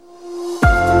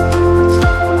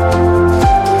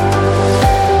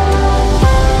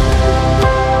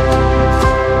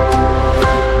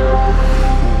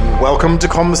Welcome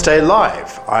to Comms Day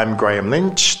Live. I'm Graham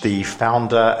Lynch, the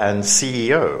founder and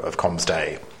CEO of Comms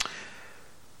Day.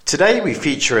 Today we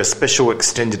feature a special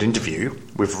extended interview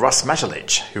with Russ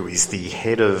Matulich, who is the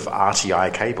head of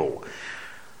RTI Cable.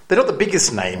 They're not the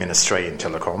biggest name in Australian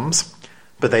telecoms,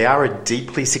 but they are a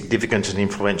deeply significant and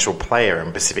influential player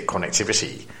in Pacific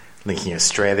connectivity, linking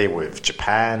Australia with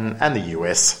Japan and the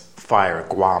US via a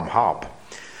Guam hub.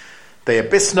 They are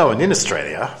best known in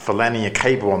Australia for landing a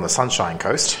cable on the Sunshine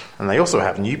Coast, and they also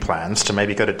have new plans to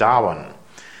maybe go to Darwin.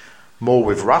 More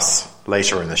with Russ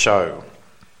later in the show.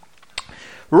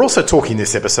 We're also talking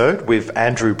this episode with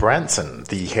Andrew Branson,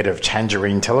 the head of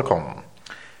Tangerine Telecom.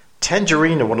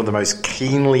 Tangerine are one of the most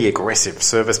keenly aggressive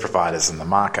service providers in the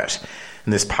market,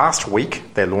 and this past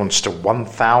week they launched a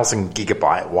 1,000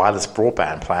 gigabyte wireless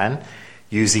broadband plan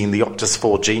using the Optus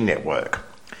 4G network.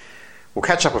 We'll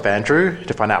catch up with Andrew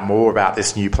to find out more about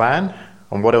this new plan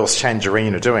and what else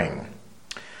Tangerine are doing.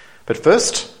 But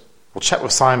first, we'll chat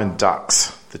with Simon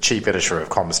Dux, the chief editor of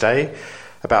Comms Day,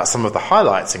 about some of the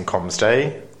highlights in Comms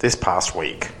Day this past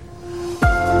week.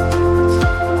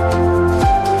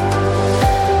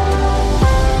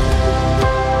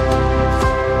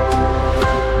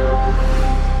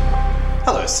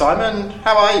 Hello, Simon.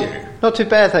 How are you? Not too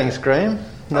bad, thanks, Graham.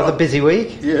 Another busy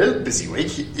week. Yeah, busy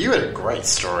week. You had a great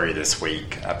story this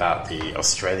week about the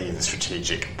Australian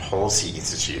Strategic Policy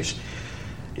Institute.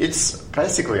 It's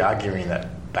basically arguing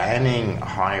that banning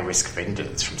high-risk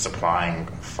vendors from supplying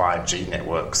 5G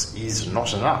networks is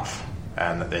not enough,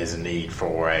 and that there's a need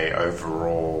for an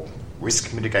overall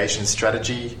risk mitigation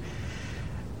strategy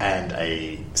and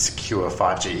a secure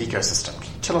 5G ecosystem.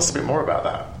 Can you tell us a bit more about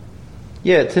that?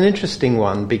 Yeah, it's an interesting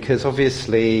one because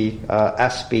obviously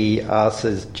ASPI are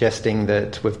suggesting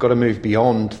that we've got to move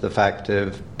beyond the fact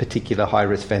of particular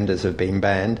high-risk vendors have been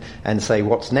banned and say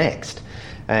what's next.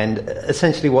 And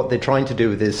essentially what they're trying to do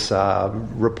with this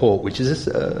report, which is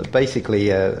basically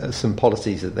some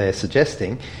policies that they're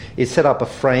suggesting, is set up a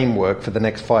framework for the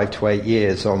next 5 to 8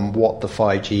 years on what the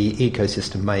 5G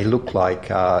ecosystem may look like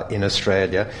in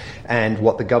Australia and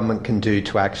what the government can do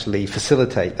to actually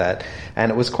facilitate that. And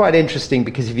it was quite interesting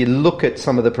because if you look at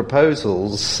some of the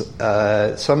proposals,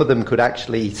 some of them could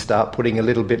actually start putting a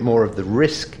little bit more of the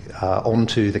risk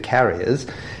onto the carriers.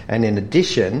 And in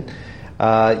addition,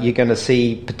 you're going to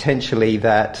see potentially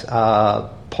that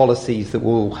policies that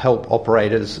will help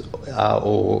operators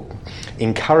or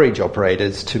encourage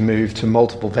operators to move to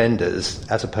multiple vendors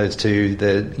as opposed to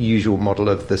the usual model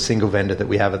of the single vendor that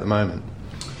we have at the moment.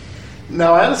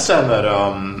 Now, I understand that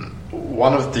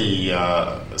one of the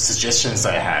suggestions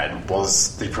they had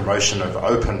was the promotion of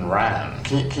Open RAN.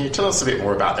 Can you tell us a bit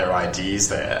more about their ideas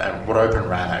there and what Open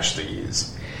RAN actually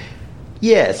is?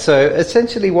 Yeah, so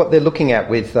essentially what they're looking at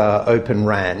with Open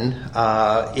RAN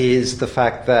is the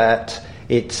fact that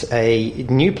it's a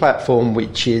new platform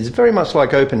which is very much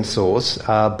like open source,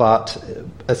 but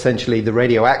essentially the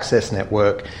radio access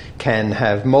network can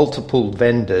have multiple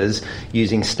vendors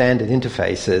using standard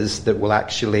interfaces that will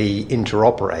actually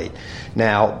interoperate.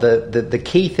 Now, the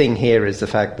key thing here is the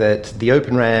fact that the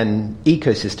Open RAN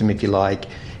ecosystem, if you like,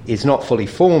 is not fully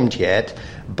formed yet,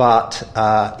 but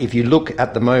if you look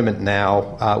at the moment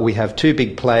now, we have two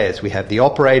big players. We have the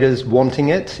operators wanting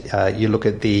it. You look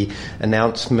at the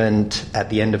announcement at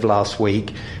the end of last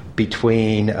week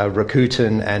between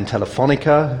Rakuten and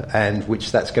Telefonica, and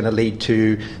which that's going to lead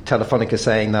to Telefonica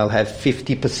saying they'll have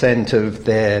 50% of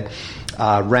their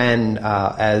RAN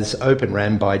as Open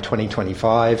RAN by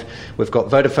 2025. We've got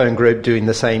Vodafone Group doing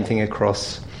the same thing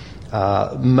across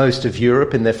most of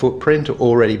Europe in their footprint,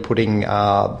 already putting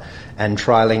and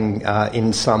trialling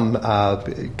in some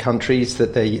countries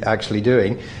that they're actually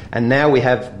doing. And now we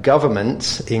have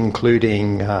governments,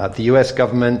 including the US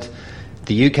government,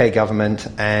 the UK government,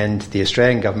 and the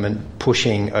Australian government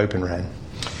pushing Open RAN.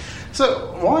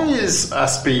 So why is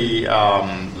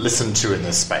ASPI listened to in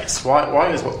this space?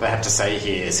 Why is what they have to say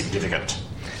here significant?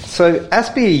 So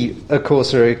ASPI, of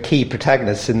course, are a key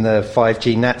protagonist in the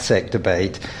 5G NatSec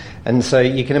debate. And so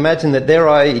you can imagine that their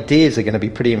ideas are going to be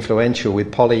pretty influential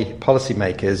with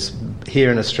policymakers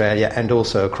here in Australia and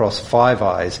also across Five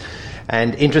Eyes.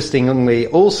 And interestingly,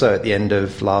 also at the end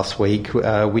of last week,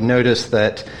 we noticed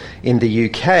that in the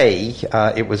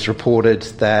UK, it was reported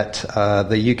that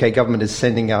the UK government is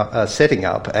setting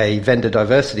up a vendor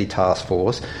diversity task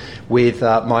force with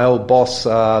my old boss,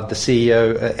 the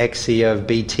CEO, ex-CEO of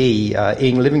BT,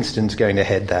 Ian Livingstone's going to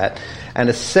head that. And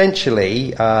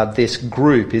essentially, this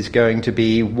group is going to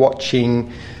be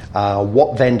watching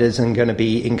what vendors are going to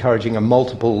be encouraging a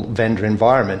multiple vendor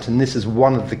environment. And this is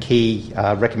one of the key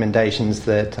recommendations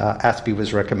that ASPI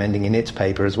was recommending in its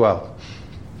paper as well.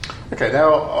 Okay,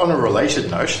 now on a related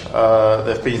note,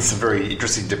 there have been some very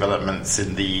interesting developments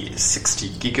in the 60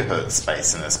 gigahertz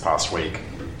space in this past week.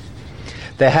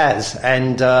 There has,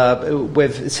 and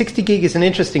with 60 gig is an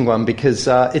interesting one because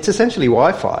it's essentially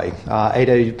Wi-Fi,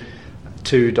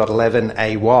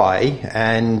 802.11ay,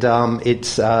 and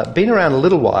it's been around a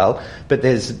little while, but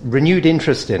there's renewed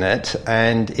interest in it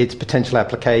and its potential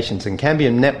applications, and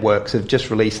Cambium Networks have just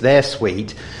released their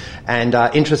suite, and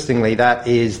interestingly, that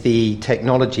is the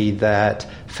technology that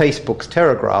Facebook's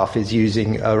Terragraph is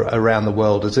using around the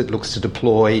world as it looks to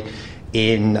deploy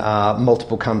in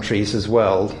multiple countries as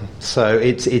well. So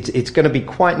it's going to be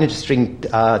quite an interesting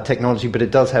technology, but it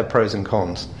does have pros and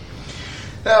cons.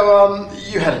 Now,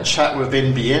 you had a chat with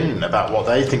NBN about what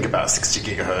they think about 60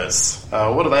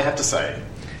 gigahertz. What do they have to say?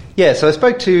 Yeah, so I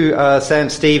spoke to Sam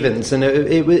Stevens, and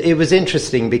it was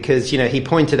interesting because he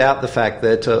pointed out the fact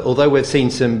that although we've seen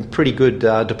some pretty good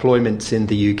deployments in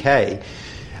the UK,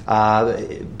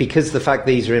 because the fact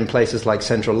these are in places like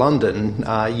central London,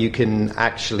 you can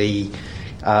actually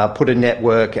put a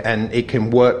network and it can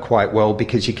work quite well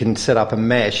because you can set up a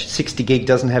mesh. 60 gig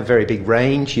doesn't have very big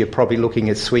range. You're probably looking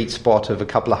at sweet spot of a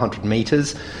couple of 100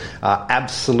 meters,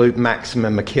 absolute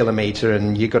maximum a kilometer,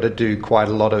 and you've got to do quite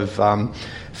a lot of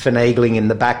finagling in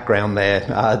the background there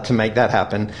to make that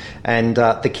happen. And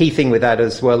the key thing with that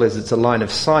as well is it's a line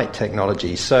of sight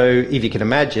technology. So if you can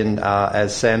imagine,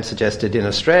 as Sam suggested in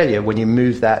Australia, when you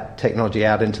move that technology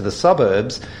out into the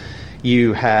suburbs,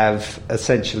 you have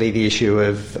essentially the issue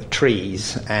of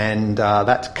trees, and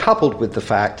that's coupled with the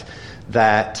fact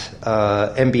that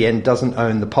NBN doesn't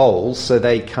own the poles, so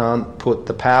they can't put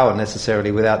the power necessarily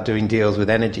without doing deals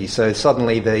with energy. So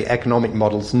suddenly the economic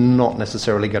model's not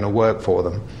necessarily going to work for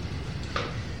them.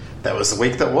 That was the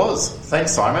week that was.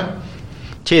 Thanks, Simon.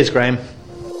 Cheers, Graham.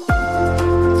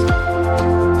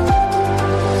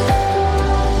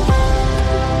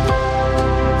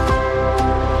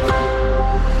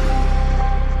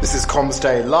 This is Comms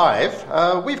Day Live.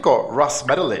 We've got Russ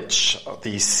Metternich,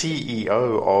 the CEO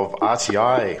of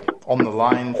RTI, on the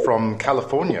line from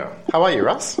California. How are you,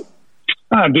 Russ?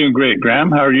 I'm doing great,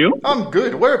 Graham. How are you? I'm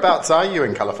good. Whereabouts are you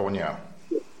in California?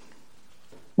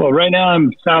 Well, right now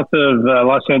I'm south of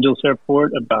Los Angeles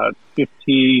Airport, about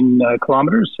 15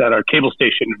 kilometers at our cable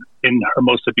station in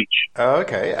Hermosa Beach.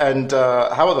 Okay. And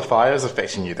how are the fires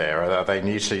affecting you there? Are they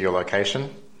near to your location?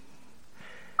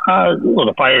 Well,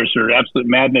 the fires are absolute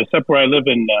madness. Up where I live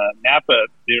in Napa,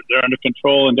 they're under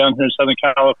control, and down here in Southern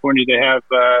California, they're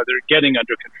getting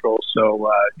under control. So,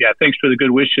 yeah, thanks for the good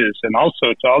wishes, and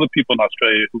also to all the people in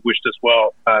Australia who wished us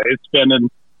well. It's been an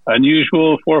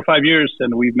unusual 4 or 5 years,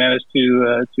 and we've managed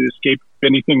to escape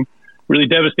anything really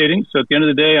devastating. So, at the end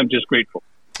of the day, I'm just grateful.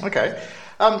 Okay.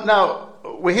 Now,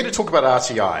 we're here to talk about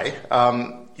RTI.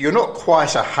 You're not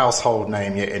quite a household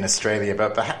name yet in Australia,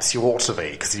 but perhaps you ought to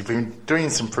be, because you've been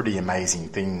doing some pretty amazing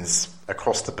things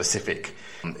across the Pacific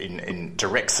in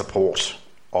direct support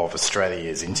of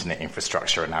Australia's internet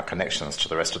infrastructure and our connections to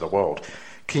the rest of the world.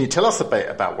 Can you tell us a bit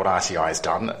about what RTI has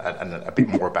done and a bit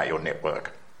more about your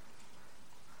network?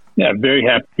 Yeah, very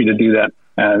happy to do that.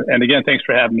 And again, thanks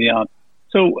for having me on.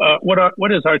 So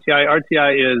what is RTI?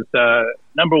 RTI is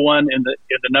number one in the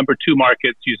number two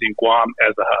markets using Guam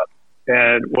as a hub.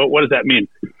 And what does that mean?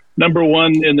 Number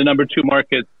one in the number two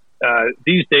market,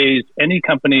 these days, any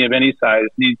company of any size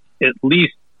needs at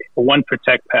least one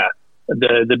protect path.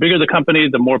 The bigger the company,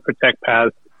 the more protect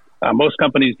paths. Most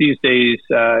companies these days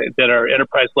that are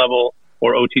enterprise level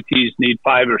or OTTs need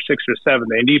 5 or 6 or 7.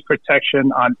 They need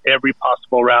protection on every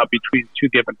possible route between two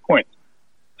given points.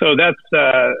 So that's,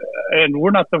 and we're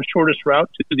not the shortest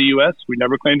route to the U.S. We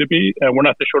never claim to be, and we're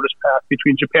not the shortest path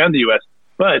between Japan and the U.S.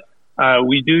 But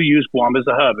we do use Guam as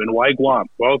a hub. And why Guam?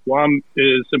 Well, Guam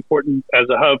is important as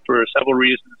a hub for several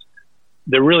reasons.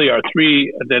 There really are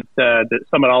three that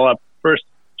sum it all up. First,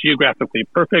 geographically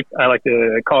perfect. I like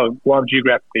to call it Guam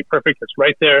geographically perfect. It's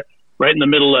right there, right in the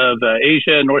middle of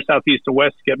Asia, north, south, east, and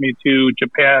west, get me to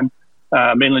Japan,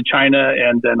 mainland China,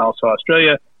 and then also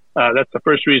Australia. That's the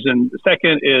first reason. The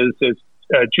second is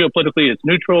geopolitically it's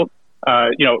neutral.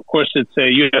 Of course, it's a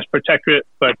U.S. protectorate,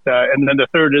 but and then the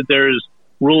third is there's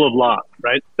rule of law,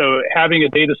 right? So having a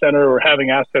data center or having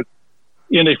assets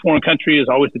in a foreign country is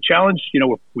always a challenge.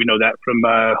 We know that from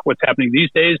what's happening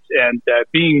these days, and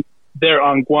being there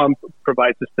on Guam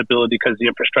provides the stability because the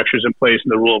infrastructure is in place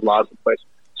and the rule of law is in place.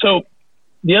 So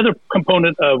the other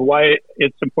component of why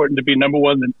it's important to be number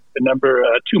one and the number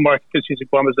two markets using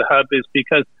Guam as a hub is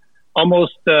because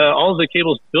almost all of the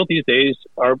cables built these days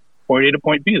are point A to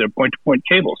point B. They're point-to-point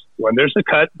cables. When there's a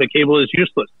cut, the cable is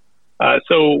useless.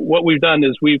 So what we've done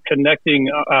is we're connecting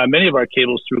many of our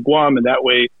cables through Guam, and that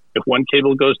way If one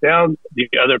cable goes down, the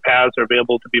other paths are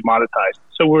available to be monetized.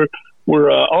 So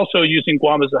we're also using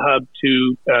Guam as a hub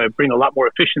to bring a lot more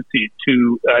efficiency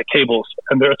to cables.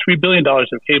 And there are $3 billion of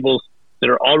cables that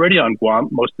are already on Guam.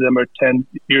 Most of them are 10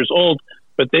 years old,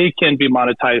 but they can be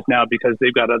monetized now because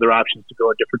they've got other options to go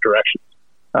in different directions.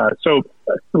 So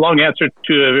a long answer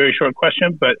to a very short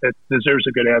question, but it deserves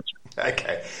a good answer.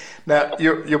 Okay. Now,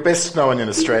 you're best known in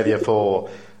Australia for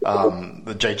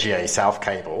the JGA South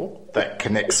cable that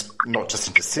connects not just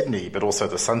into Sydney, but also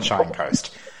the Sunshine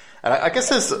Coast. And I guess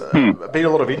there's been a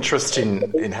lot of interest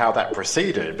in how that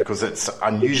proceeded, because it's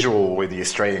unusual in the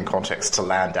Australian context to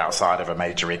land outside of a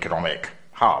major economic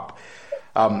hub.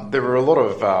 There were a lot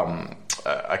of,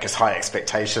 I guess, high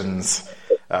expectations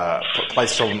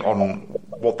placed on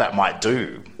what that might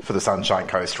do for the Sunshine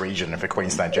Coast region and for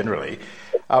Queensland generally.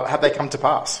 Have they come to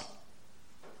pass?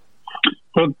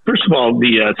 Well, first of all,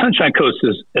 the Sunshine Coast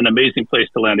is an amazing place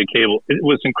to land a cable. It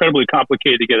was incredibly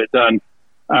complicated to get it done.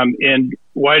 And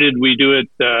why did we do it?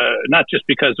 Not just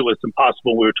because it was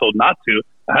impossible, we were told not to,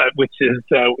 which is,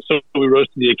 so we rose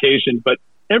to the occasion. But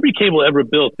every cable ever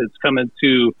built that's come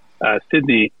into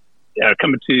Sydney,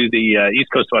 coming to the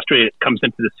east coast of Australia, comes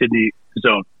into the Sydney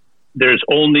zone. There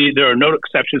are no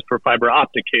exceptions for fiber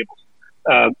optic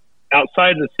cables.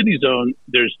 Outside of the Sydney zone,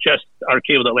 there's just our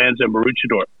cable that lands in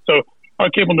Maroochydore. So our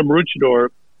cable to Maroochydore,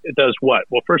 it does what?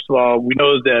 Well, first of all, we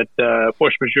know that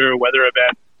force majeure, weather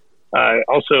events,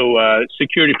 also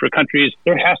security for countries,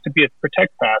 there has to be a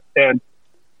protect path. And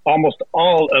almost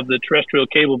all of the terrestrial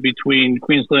cable between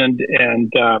Queensland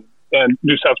and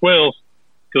New South Wales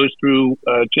goes through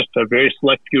just a very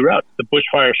select few routes. The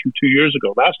bushfires from 2 years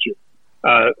ago, last year,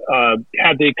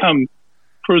 had they come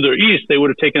further east, they would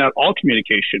have taken out all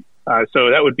communication. So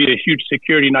that would be a huge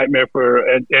security nightmare for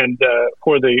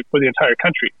the entire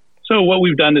country. So what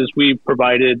we've done is we've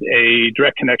provided a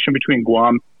direct connection between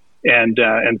Guam and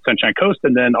Sunshine Coast,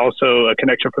 and then also a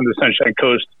connection from the Sunshine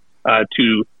Coast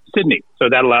to Sydney. So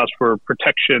that allows for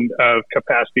protection of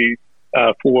capacity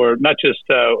for not just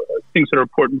things that are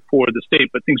important for the state,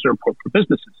 but things that are important for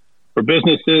businesses. For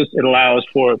businesses, it allows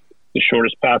for the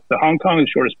shortest path to Hong Kong, the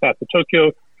shortest path to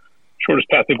Tokyo, shortest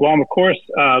path to Guam, of course,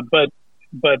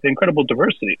 but incredible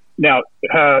diversity. Now,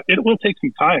 it will take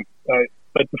some time,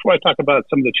 but before I talk about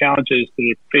some of the challenges that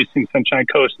are facing Sunshine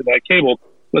Coast and that cable,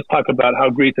 let's talk about how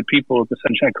great the people of the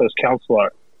Sunshine Coast Council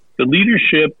are. The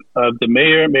leadership of the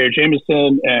Mayor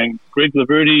Jameson, and Greg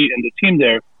Laverty and the team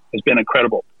there has been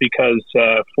incredible, because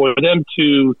for them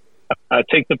to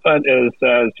take the punt, as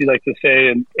you like to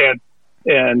say,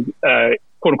 and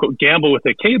quote unquote gamble with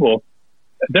the cable,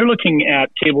 they're looking at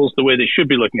cables the way they should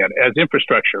be looking at it, as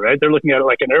infrastructure, right? They're looking at it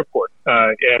like an airport.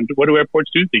 And what do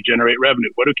airports do? They generate revenue.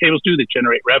 What do cables do? They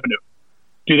generate revenue.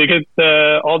 Do they get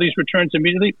all these returns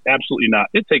immediately? Absolutely not.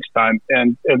 It takes time,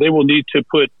 and they will need to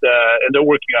put, and they're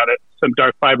working on it, some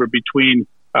dark fiber between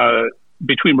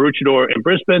Maroochydore and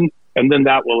Brisbane, and then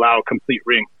that will allow a complete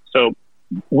ring. So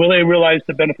will they realize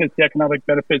the benefits, the economic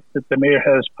benefits that the mayor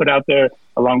has put out there,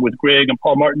 along with Greg and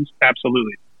Paul Martins?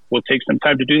 Absolutely. Will it take some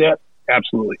time to do that?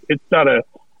 Absolutely. It's not a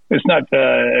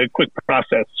quick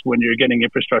process when you're getting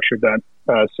infrastructure done.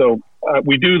 So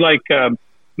we do like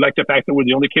the fact that we're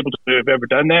the only cable to have ever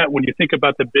done that. When you think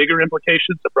about the bigger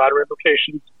implications, the broader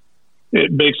implications,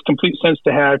 it makes complete sense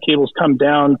to have cables come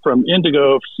down from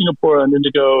Indigo, Singapore and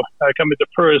Indigo, come into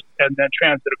Perth, and then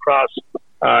transit across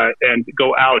and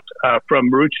go out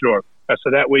from Maroochydore.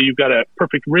 So that way you've got a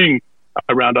perfect ring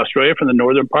around Australia from the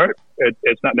northern part.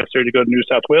 It's not necessary to go to New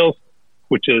South Wales,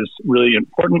 which is really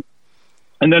important.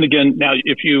 And then again, now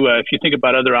if you think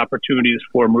about other opportunities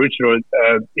for Maroochydore,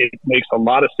 it makes a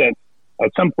lot of sense at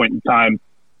some point in time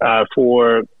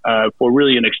for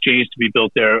really an exchange to be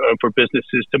built there for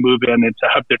businesses to move in and to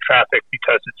hub their traffic,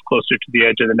 because it's closer to the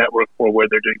edge of the network for where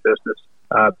they're doing business.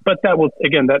 But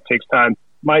that takes time.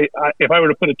 If I were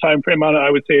to put a time frame on it,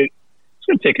 I would say it's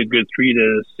going to take a good 3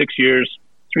 to 6 years,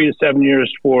 3 to 7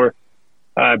 years for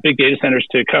big data centers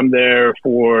to come there,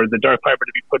 for the dark fiber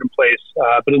to be put in place.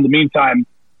 But in the meantime,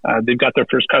 they've got their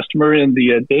first customer in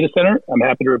the data center. I'm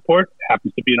happy to report. It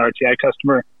happens to be an RTI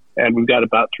customer. And we've got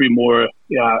about 3 more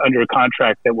under a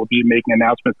contract that we'll be making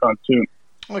announcements on soon.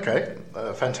 Okay,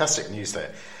 fantastic news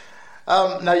there.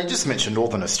 Now, you just mentioned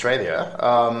Northern Australia.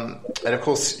 And, of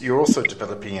course, you're also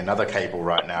developing another cable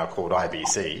right now called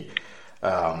IBC,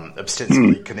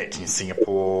 ostensibly connecting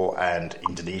Singapore and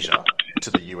Indonesia to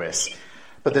the US.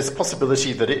 But there's a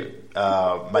possibility that it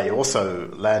may also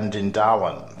land in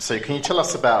Darwin. So can you tell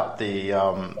us about the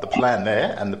plan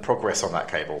there and the progress on that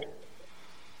cable?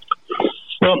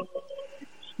 Well,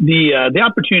 the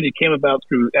opportunity came about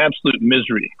through absolute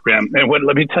misery, Graham. And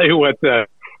let me tell you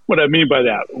what what I mean by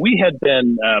that. We had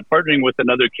been partnering with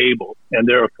another cable, and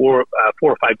there are four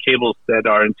or five cables that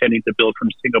are intending to build from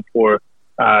Singapore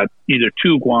either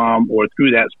to Guam or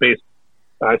through that space,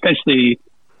 essentially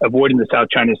avoiding the South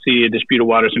China Sea and disputed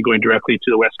waters and going directly to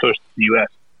the west coast of the U.S.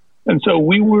 And so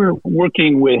we were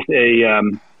working with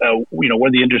one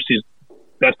of the industry's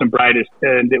best and brightest,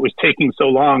 and it was taking so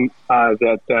long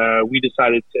that we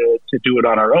decided to do it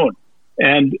on our own.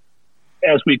 And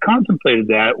as we contemplated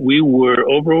that, we were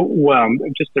overwhelmed,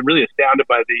 just really astounded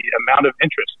by the amount of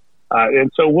interest.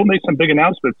 And so we'll make some big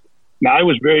announcements. Now, I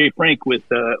was very frank with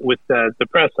the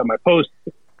press on my post,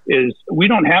 is we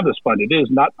don't have this funded. It is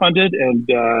not funded, and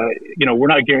we're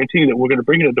not guaranteeing that we're going to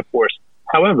bring it into force.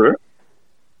 However,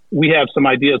 we have some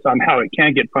ideas on how it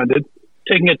can get funded.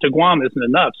 Taking it to Guam isn't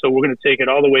enough, so we're going to take it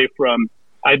all the way from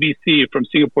IBC, from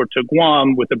Singapore to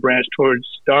Guam with a branch towards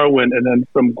Darwin, and then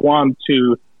from Guam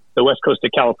to the west coast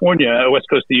of California, west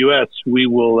coast of the U.S., we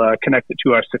will connect it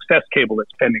to our success cable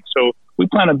that's pending. So we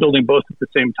plan on building both at the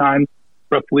same time,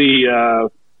 roughly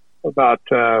about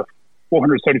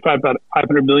 $475, about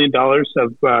 $500 million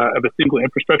of a single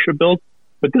infrastructure build.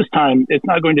 But this time, it's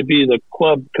not going to be the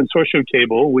club consortium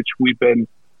cable, which we've been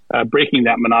breaking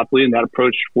that monopoly and that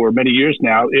approach for many years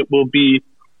now. It will be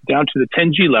down to the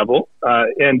 10G level.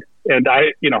 And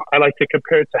I like to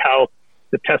compare it to how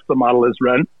the Tesla model is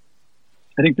run.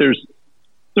 I think there's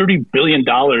 $30 billion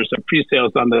of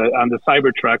pre-sales on the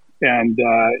Cybertruck, and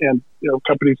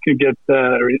companies can get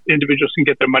or individuals can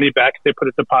get their money back if they put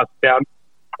a deposit down,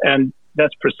 and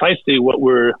that's precisely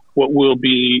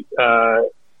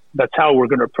that's how we're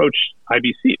going to approach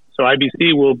IBC. So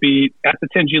IBC will be at the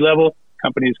 10G level.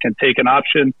 Companies can take an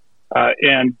option,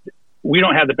 and we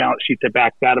don't have the balance sheet to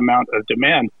back that amount of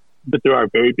demand. But there are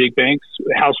very big banks,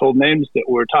 household names that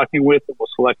we're talking with that will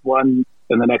select one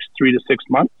in the next 3 to 6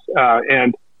 months,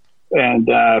 and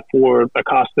for a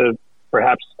cost of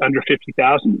perhaps under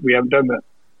 $50,000. We haven't done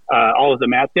all of the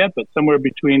math yet, but somewhere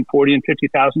between $40,000 and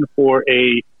 $50,000 for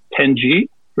a 10G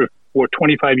for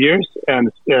 25 years,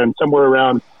 and somewhere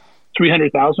around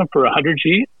 $300,000 for a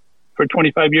 100G for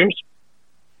 25 years.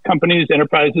 Companies,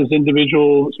 enterprises,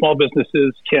 individual, small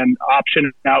businesses can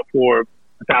option out for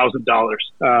 $1,000.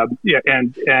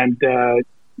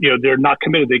 They're not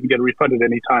committed; they can get a refund at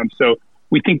any time. So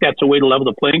we think that's a way to level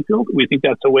the playing field. We think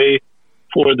that's a way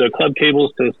for the club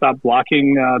cables to stop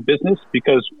blocking business,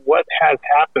 because what has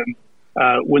happened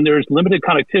when there's limited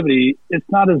connectivity, it's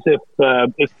not as if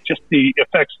it's just the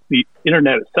affects the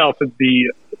internet itself and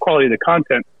the quality of the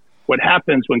content. What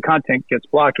happens when content gets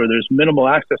blocked or there's minimal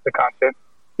access to content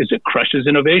is it crushes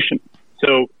innovation.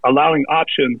 So allowing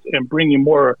options and bringing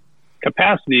more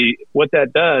capacity, what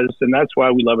that does, and that's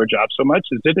why we love our job so much,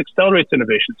 is it accelerates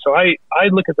innovation. So I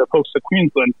look at the folks of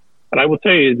Queensland, and I will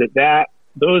tell you that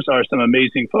those are some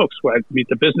amazing folks. When I meet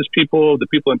the business people, the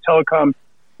people in telecom,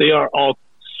 they are all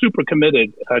super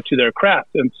committed to their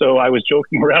craft. And so I was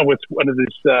joking around with one of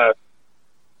these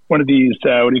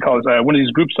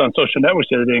groups on social networks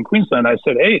the other day in Queensland. I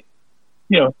said, hey,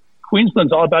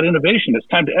 Queensland's all about innovation. It's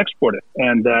time to export it.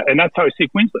 And that's how I see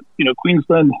Queensland.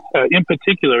 Queensland in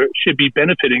particular should be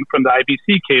benefiting from the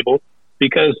IBC cable,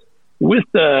 because with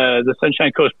the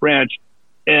Sunshine Coast branch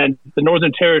and the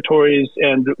Northern Territories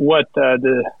and what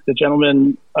the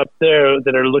gentlemen up there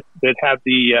that have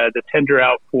the tender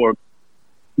out for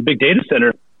big data center,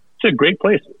 it's a great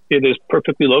place. It is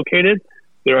perfectly located.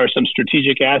 There are some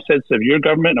strategic assets of your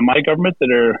government and my government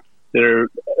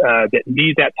that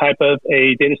need that type of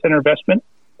a data center investment.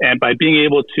 And by being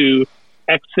able to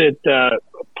exit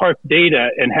park data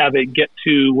and have it get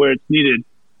to where it's needed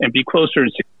and be closer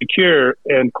and secure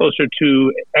and closer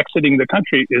to exiting the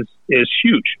country is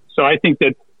huge. So I think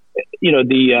that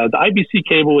the IBC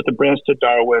cable with the branch to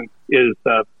Darwin is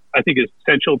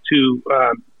essential to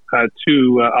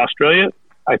Australia.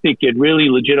 I think it really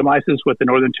legitimizes what the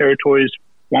Northern Territories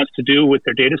wants to do with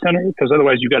their data center, because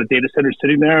otherwise you've got a data center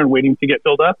sitting there and waiting to get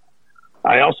built up.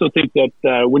 I also think that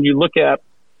when you look at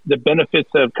the benefits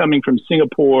of coming from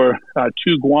Singapore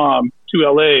to Guam to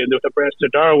LA and with a branch to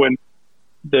Darwin,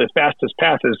 the fastest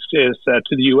path is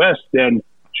to the U.S. then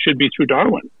should be through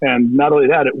Darwin. And not only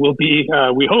that, it will be,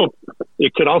 we hope,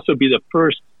 it could also be the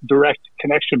first direct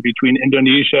connection between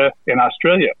Indonesia and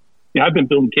Australia. I've been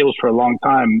building cables for a long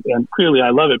time, and clearly I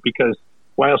love it, because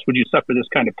why else would you suffer this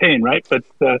kind of pain, right? But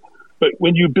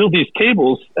when you build these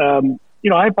cables,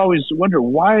 I've always wondered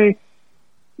why.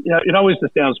 It always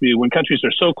astounds me when countries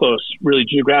are so close, really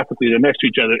geographically, they're next to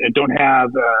each other and don't have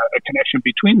a connection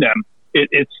between them.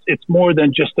 It's more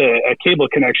than just a cable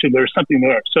connection. There's something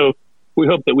there. So we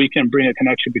hope that we can bring a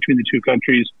connection between the two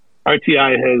countries.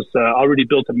 RTI has already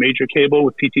built a major cable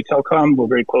with PT Telecom. We're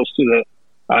very close to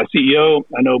CEO.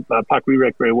 I know Pak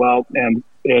Rirek very well, and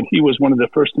he was one of the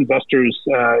first investors,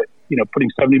 putting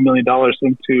 $70 million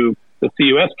into the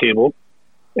CUS cable.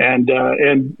 And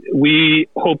we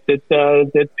hope that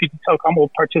PT Telecom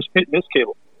will participate in this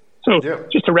cable. So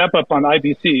just to wrap up on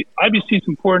IBC is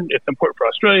important. It's important for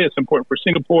Australia. It's important for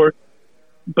Singapore.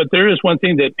 But there is one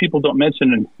thing that people don't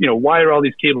mention, and why are all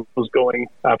these cables going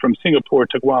from Singapore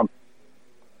to Guam?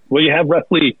 Well, you have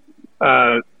roughly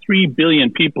 3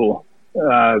 billion people,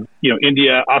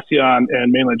 India, ASEAN,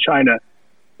 and mainland China,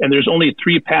 and there's only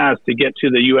 3 paths to get to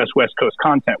the U.S. West Coast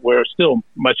content, where still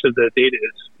much of the data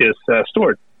is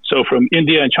stored. So from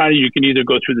India and China, you can either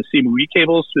go through the CME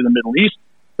cables through the Middle East.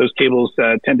 Those cables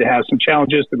tend to have some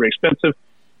challenges. They're very expensive.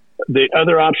 The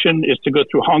other option is to go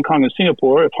through Hong Kong and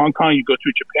Singapore. If Hong Kong, you go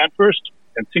through Japan first,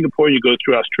 and Singapore, you go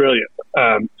through Australia.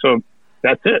 So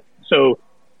that's it. So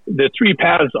the 3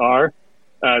 paths are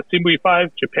CME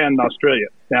 5, Japan, and Australia.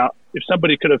 Now, if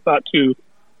somebody could have thought to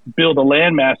build a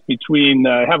landmass between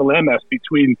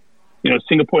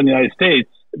Singapore and the United States,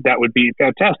 that would be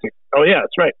fantastic. Oh yeah,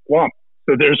 that's right, Guam.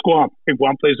 So there's Guam. And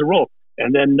Guam plays a role.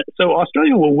 And then, so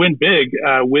Australia will win big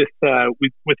with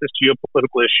this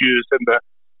geopolitical issues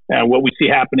and what we see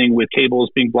happening with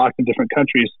cables being blocked in different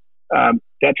countries.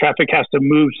 That traffic has to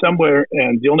move somewhere,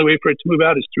 and the only way for it to move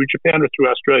out is through Japan or through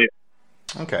Australia.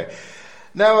 Okay.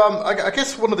 Now, I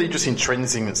guess one of the interesting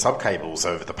trends in subcables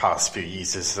over the past few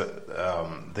years is that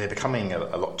they're becoming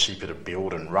a lot cheaper to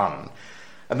build and run,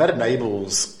 and that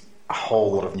enables a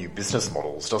whole lot of new business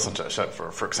models, doesn't it? So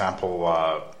for example,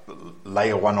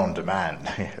 layer 1 on demand,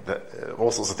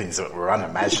 all sorts of things that were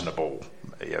unimaginable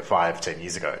 5-10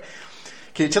 years ago.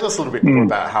 Can you tell us a little bit more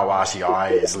about how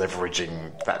RTI is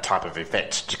leveraging that type of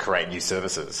effect to create new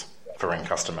services for end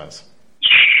customers?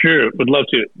 Sure, would love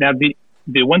to. Now,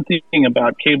 the one thing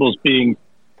about cables being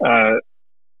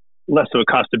less of a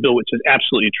cost to build, which is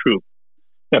absolutely true.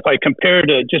 Now, if I compare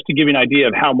to, just to give you an idea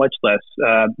of how much less,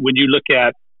 when you look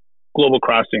at Global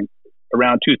Crossing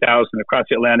around 2000 across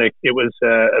the Atlantic, it was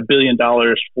 $1 billion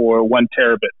for 1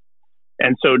 terabit.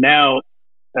 And so now,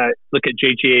 look at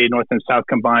JGA, North and South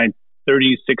combined,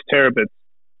 36 terabits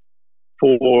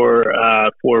for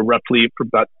roughly for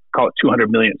about, call it 200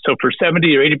 million. So for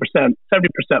 70 or 80%, 70%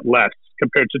 less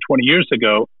compared to 20 years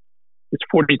ago, it's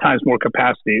 40 times more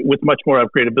capacity with much more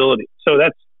upgradability. So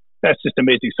that's just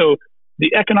amazing. So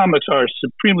the economics are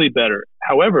supremely better.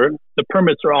 However, the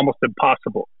permits are almost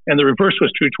impossible. And the reverse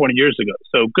was true 20 years ago.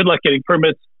 So good luck getting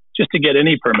permits. Just to get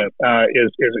any permit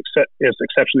is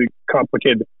exceptionally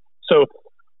complicated. So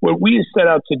what we set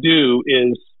out to do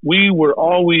is we were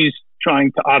always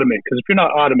trying to automate, because if you're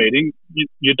not automating,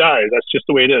 you die. That's just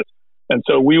the way it is. And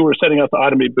so we were setting out to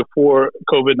automate before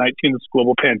COVID-19, this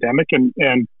global pandemic. And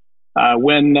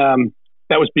when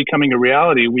that was becoming a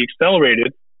reality, we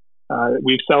accelerated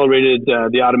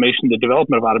the automation, the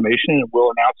development of automation, and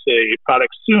we'll announce a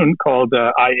product soon called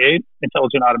IA,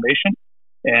 Intelligent Automation.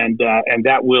 And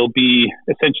that will be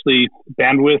essentially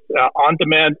bandwidth on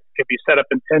demand. It can be set up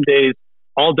in 10 days,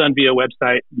 all done via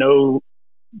website, no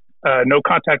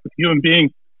contact with a human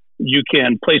being. You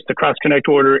can place the cross-connect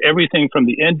order, everything from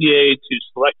the NDA to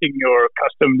selecting your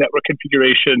custom network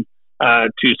configuration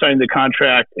to signing the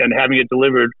contract and having it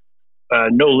delivered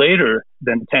no later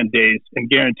than 10 days, and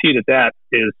guarantee that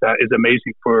is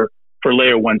amazing for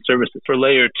layer 1 services. For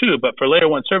layer 2, but for layer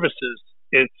 1 services,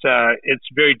 it's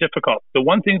very difficult. The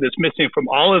one thing that's missing from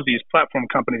all of these platform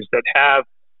companies that have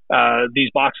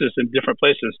these boxes in different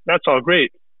places, that's all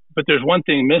great. But there's one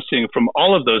thing missing from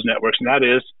all of those networks, and that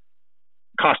is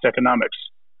cost economics.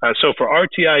 So for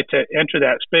RTI to enter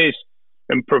that space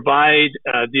and provide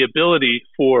the ability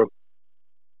for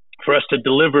us to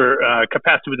deliver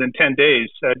capacity within 10 days,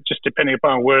 just depending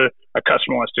upon where a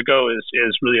customer wants to go,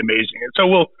 is really amazing. And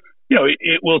so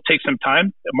it will take some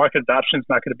time. Market adoption is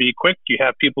not going to be quick. You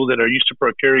have people that are used to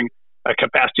procuring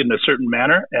capacity in a certain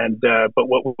manner, but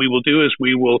what we will do is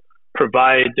we will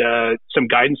provide some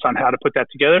guidance on how to put that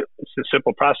together. It's a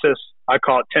simple process. I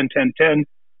call it 10-10-10.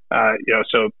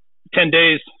 So 10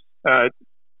 days. 10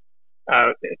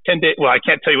 days. Well, I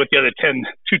can't tell you what the other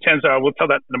 2 tens are. We'll tell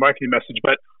that in the marketing message.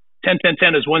 But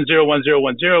 10-10-10 is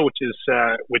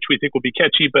 10-10-10, which we think will be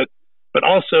catchy. But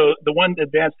also the one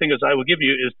advanced thing is I will give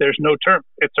you is there's no term.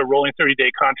 It's a rolling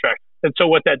 30-day contract. And so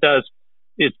what that does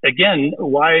is, again,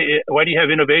 why do you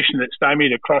have innovation that's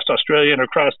stymied across Australia and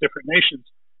across different nations?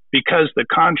 Because the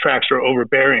contracts are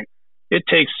overbearing. It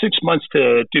takes 6 months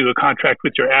to do a contract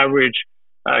with your average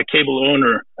cable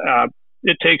owner.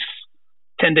 It takes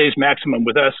 10 days maximum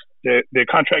with us. The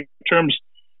contract terms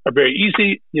are very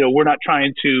easy. We're not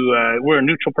trying to, we're a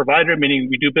neutral provider, meaning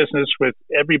we do business with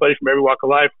everybody from every walk of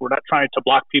life. We're not trying to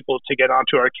block people to get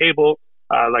onto our cable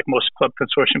like most Club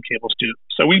Consortium cables do.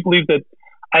 So we believe that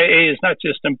IA is not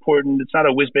just important. It's not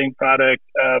a whiz-bang product.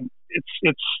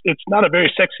 It's not a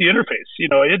very sexy interface.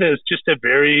 It is just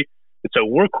it's a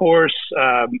workhorse,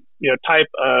 type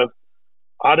of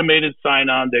automated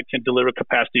sign-on that can deliver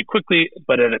capacity quickly,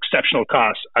 but at exceptional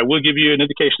cost. I will give you an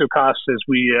indication of costs as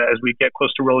we get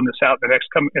close to rolling this out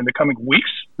in the coming weeks,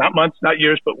 not months, not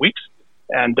years, but weeks,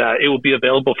 and it will be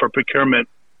available for procurement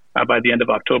by the end of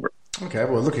October. Okay,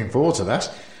 well, looking forward to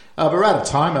that. But we're out of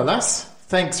time, alas.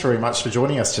 Thanks very much for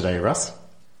joining us today, Russ.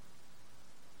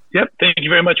 Yep, thank you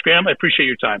very much, Graham. I appreciate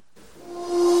your time.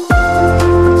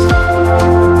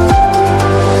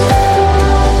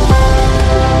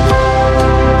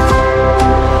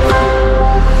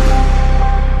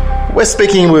 We're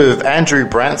speaking with Andrew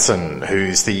Branson,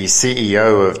 who's the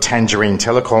CEO of Tangerine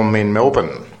Telecom in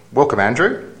Melbourne. Welcome,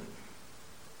 Andrew.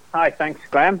 Hi, thanks,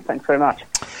 Graham. Thanks very much.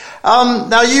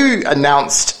 Now, you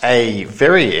announced a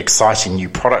very exciting new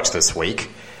product this week,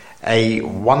 a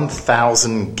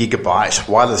 1,000 gigabyte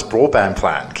wireless broadband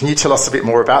plan. Can you tell us a bit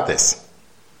more about this?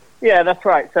 Yeah, that's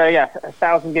right. So, yeah, a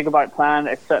 1,000 gigabyte plan.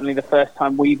 It's certainly the first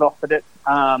time we've offered it.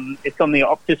 It's on the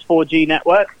Optus 4G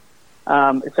network.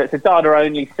 So it's a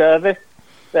data-only service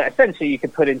that essentially you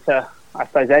could put into, I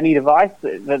suppose, any device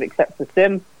that accepts the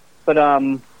SIM. But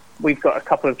we've got a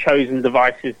couple of chosen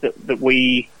devices that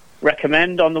we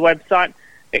recommend on the website.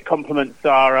 It complements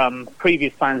our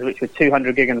previous plans, which were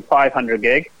 200 gig and 500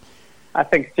 gig. I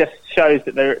think it just shows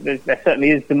that there certainly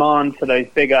is demand for those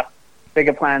bigger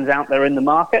plans out there in the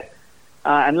market,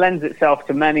 and lends itself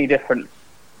to many different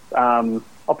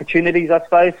opportunities, I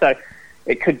suppose. So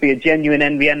it could be a genuine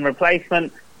NBN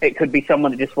replacement. It could be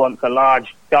someone that just wants a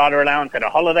large data allowance at a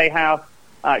holiday house.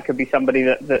 It could be somebody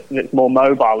that's more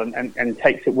mobile and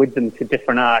takes it with them to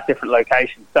different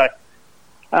locations. So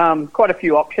quite a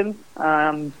few options.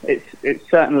 It's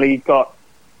certainly got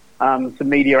some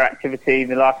media activity in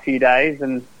the last few days,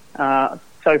 and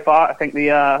so far I think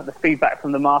the feedback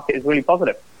from the market is really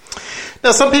positive.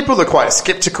 Now, some people are quite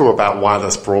sceptical about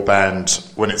wireless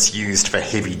broadband when it's used for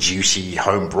heavy-duty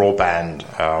home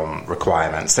broadband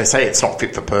requirements. They say it's not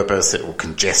fit for purpose, it will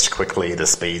congest quickly, the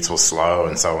speeds will slow,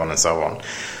 and so on and so on.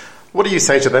 What do you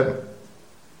say to them?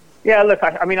 Yeah, look,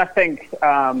 I mean, I think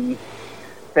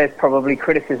there's probably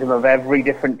criticism of every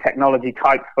different technology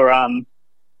type for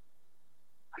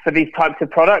these types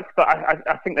of products, but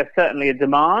I think there's certainly a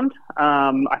demand.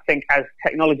 I think as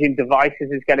technology and devices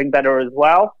is getting better as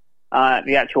well,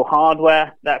 the actual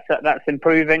hardware that's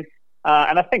improving,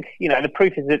 and I think the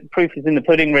proof is in the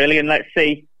pudding, really. And let's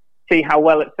see how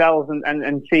well it sells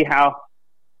and see how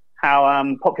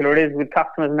popular it is with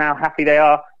customers and how happy they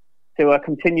are to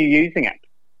continue using it.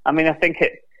 I mean, I think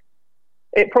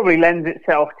it probably lends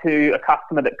itself to a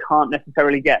customer that can't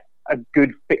necessarily get a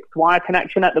good fixed wire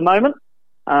connection at the moment,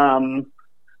 and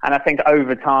I think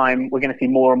over time we're going to see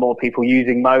more and more people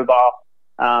using mobile,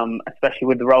 especially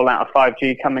with the rollout of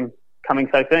 5G coming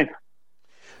so soon.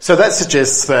 So that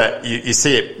suggests that you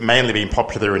see it mainly being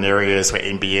popular in areas where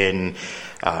NBN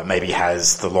maybe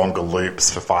has the longer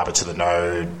loops for fibre to the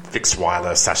node, fixed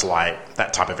wireless, satellite,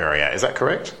 that type of area. Is that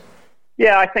correct?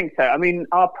 Yeah, I think so. I mean,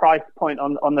 our price point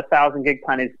on the 1,000 gig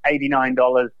plan is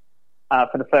 $89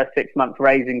 for the first 6 months,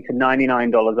 raising to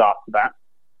 $99 after that.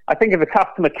 I think if a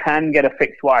customer can get a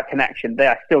fixed wire connection, they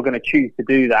are still going to choose to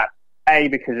do that. A,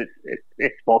 because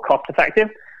it's more cost effective,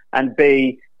 and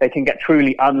B, they can get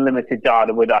truly unlimited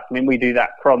data with us. I mean, we do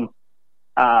that from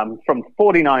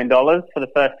 $49 for the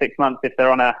first 6 months if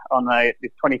they're on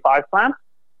this 25 plan,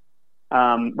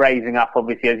 raising up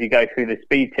obviously as you go through the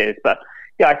speed tiers. But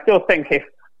yeah, I still think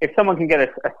if someone can get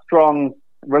a strong,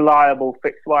 reliable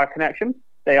fixed wire connection,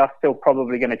 they are still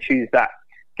probably going to choose that,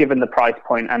 given the price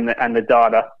point and the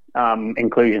data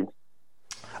inclusions.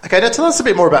 Okay, now tell us a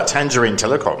bit more about Tangerine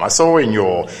Telecom. I saw in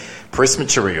your press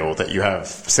material that you have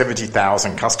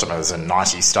 70,000 customers and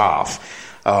 90 staff.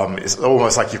 It's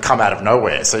almost like you've come out of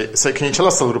nowhere. So can you tell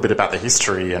us a little bit about the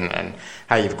history and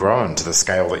how you've grown to the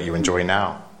scale that you enjoy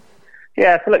now?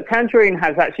 Yeah, so look, Tangerine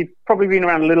has actually probably been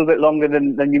around a little bit longer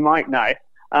than you might know.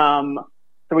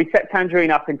 So we set Tangerine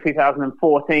up in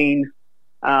 2014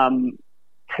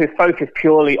 to focus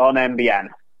purely on NBN.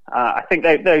 I think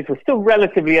those were still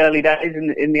relatively early days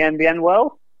in the NBN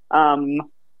world,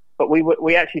 but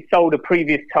we actually sold a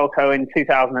previous telco in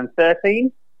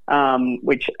 2013,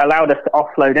 which allowed us to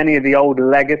offload any of the old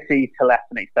legacy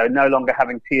telephony, so no longer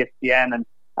having PSTN and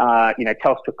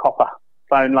Telstra copper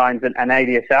phone lines and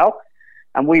ADSL,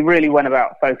 and we really went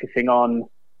about focusing on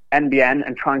NBN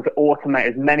and trying to automate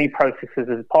as many processes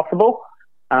as possible,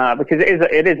 because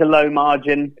it is a low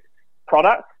margin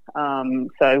product.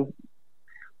 So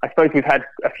I suppose we've had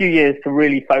a few years to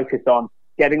really focus on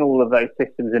getting all of those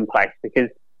systems in place, because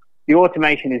the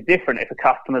automation is different if a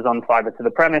customer's on fiber to the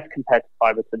premise compared to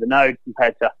fiber to the node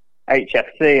compared to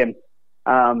HFC. And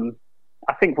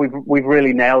I think we've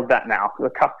really nailed that now. The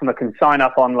customer can sign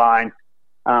up online,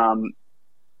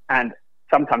 and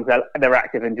sometimes they're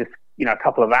active in just a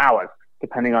couple of hours,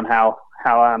 depending on how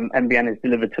NBN is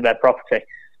delivered to their property.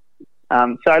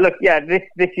 So look,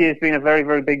 this year's been a very,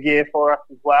 very big year for us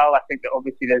as well. I think that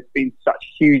obviously there's been such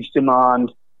huge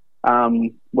demand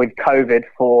with COVID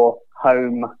for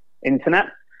home internet.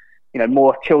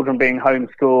 More children being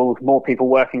homeschooled, more people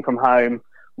working from home,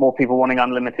 more people wanting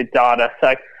unlimited data. So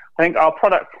I think our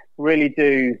products really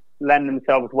do lend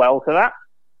themselves well to that.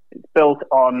 It's built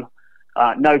on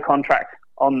no contract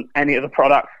on any of the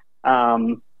products,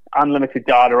 unlimited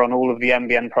data on all of the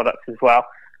NBN products as well.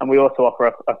 And we also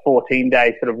offer a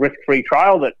 14-day sort of risk-free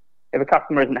trial that if a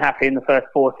customer isn't happy in the first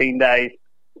 14 days,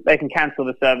 they can cancel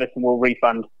the service and we'll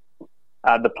refund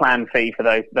the plan fee for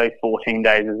those 14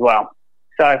 days as well.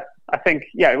 So I think,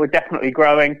 we're definitely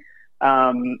growing,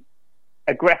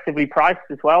 aggressively priced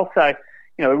as well. So,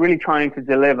 we're really trying to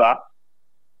deliver,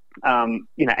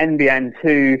 NBN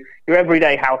to your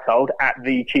everyday household at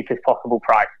the cheapest possible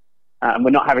price. And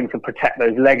we're not having to protect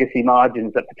those legacy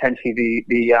margins that potentially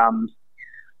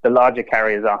the larger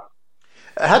carriers are.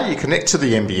 How do you connect to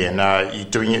the NBN? Are you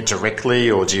doing it directly,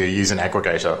 or do you use an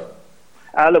aggregator?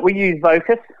 Look, we use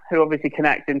Vocus, who obviously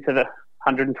connect into the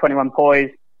 121 POIs.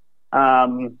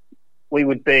 We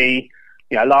would be,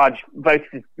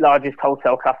 Vocus' largest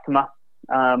wholesale customer.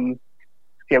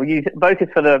 We use Vocus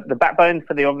for the backbone,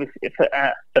 for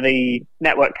the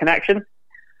network connection,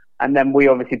 and then we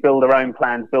obviously build our own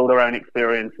plans, build our own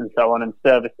experience, and so on, and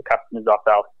service the customers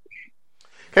ourselves.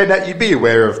 Okay, now you'd be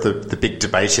aware of the big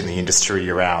debate in the industry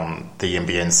around the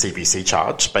NBN CVC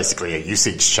charge, basically a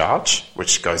usage charge,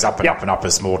 which goes up and up and up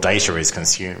as more data is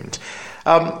consumed.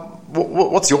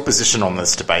 What's your position on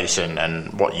this debate,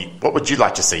 and what would you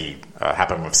like to see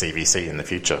happen with CVC in the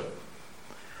future?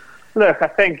 Look, I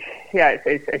think,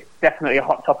 it's definitely a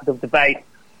hot topic of debate.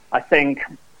 I think,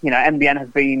 NBN has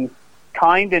been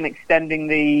kind in extending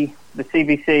the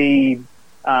CVC,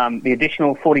 the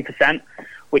additional 40%,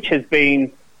 which has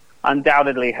been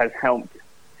undoubtedly has helped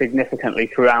significantly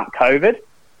throughout COVID.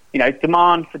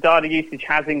 Demand for data usage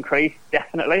has increased,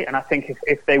 definitely, and I think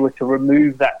if they were to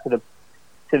remove that to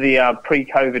the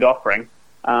pre-COVID offering,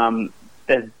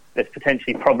 there's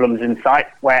potentially problems in sight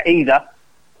where either,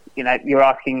 you're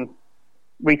asking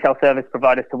retail service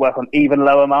providers to work on even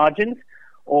lower margins,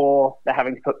 or they're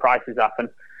having to put prices up. And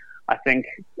I think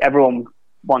everyone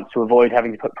wants to avoid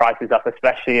having to put prices up,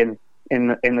 especially in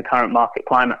the current market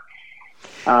climate.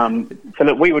 So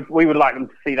look, we would like them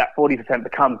to see that 40%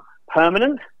 become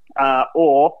permanent,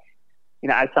 or,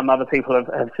 as some other people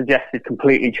have suggested,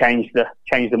 completely change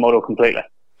the model completely.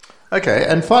 Okay,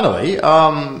 and finally,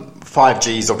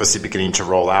 5G is obviously beginning to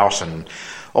roll out, and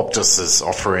Optus is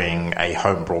offering a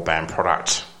home broadband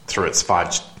product through its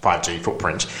 5G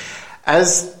footprint.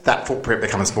 As that footprint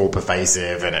becomes more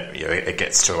pervasive and it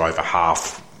gets to over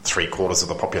half, 3/4 of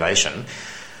the population,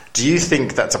 do you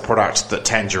think that's a product that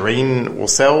Tangerine will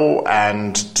sell,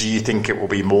 and do you think it will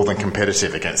be more than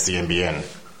competitive against the NBN?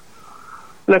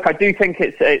 Look, I do think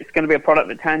it's going to be a product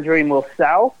that Tangerine will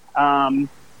sell.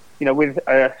 With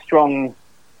a strong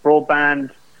broadband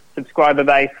subscriber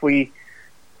base, we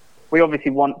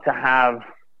obviously want to have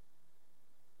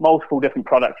multiple different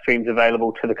product streams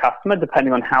available to the customer,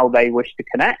 depending on how they wish to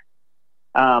connect.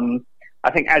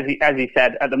 I think, as you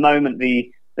said, at the moment,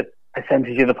 the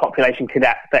percentage of the population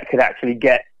that could actually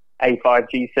get a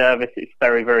 5G service is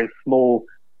very, very small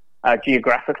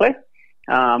geographically.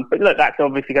 But look, that's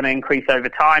obviously going to increase over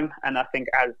time, and I think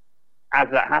as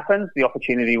that happens, the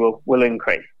opportunity will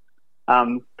increase.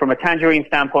 From a Tangerine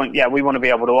standpoint, we want to be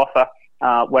able to offer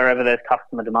wherever there's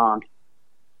customer demand.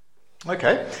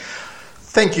 Okay.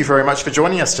 Thank you very much for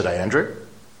joining us today, Andrew.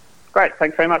 Great.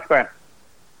 Thanks very much, Graham.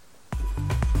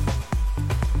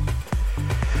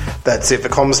 That's it for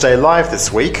Comms Day Live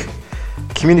this week.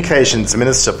 Communications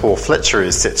Minister Paul Fletcher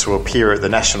is set to appear at the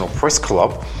National Press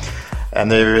Club, and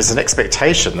there is an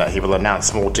expectation that he will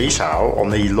announce more detail on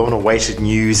the long-awaited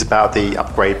news about the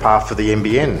upgrade path for the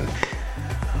NBN.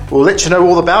 We'll let you know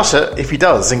all about it if he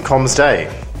does in Comms Day.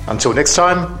 Until next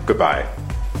time, goodbye.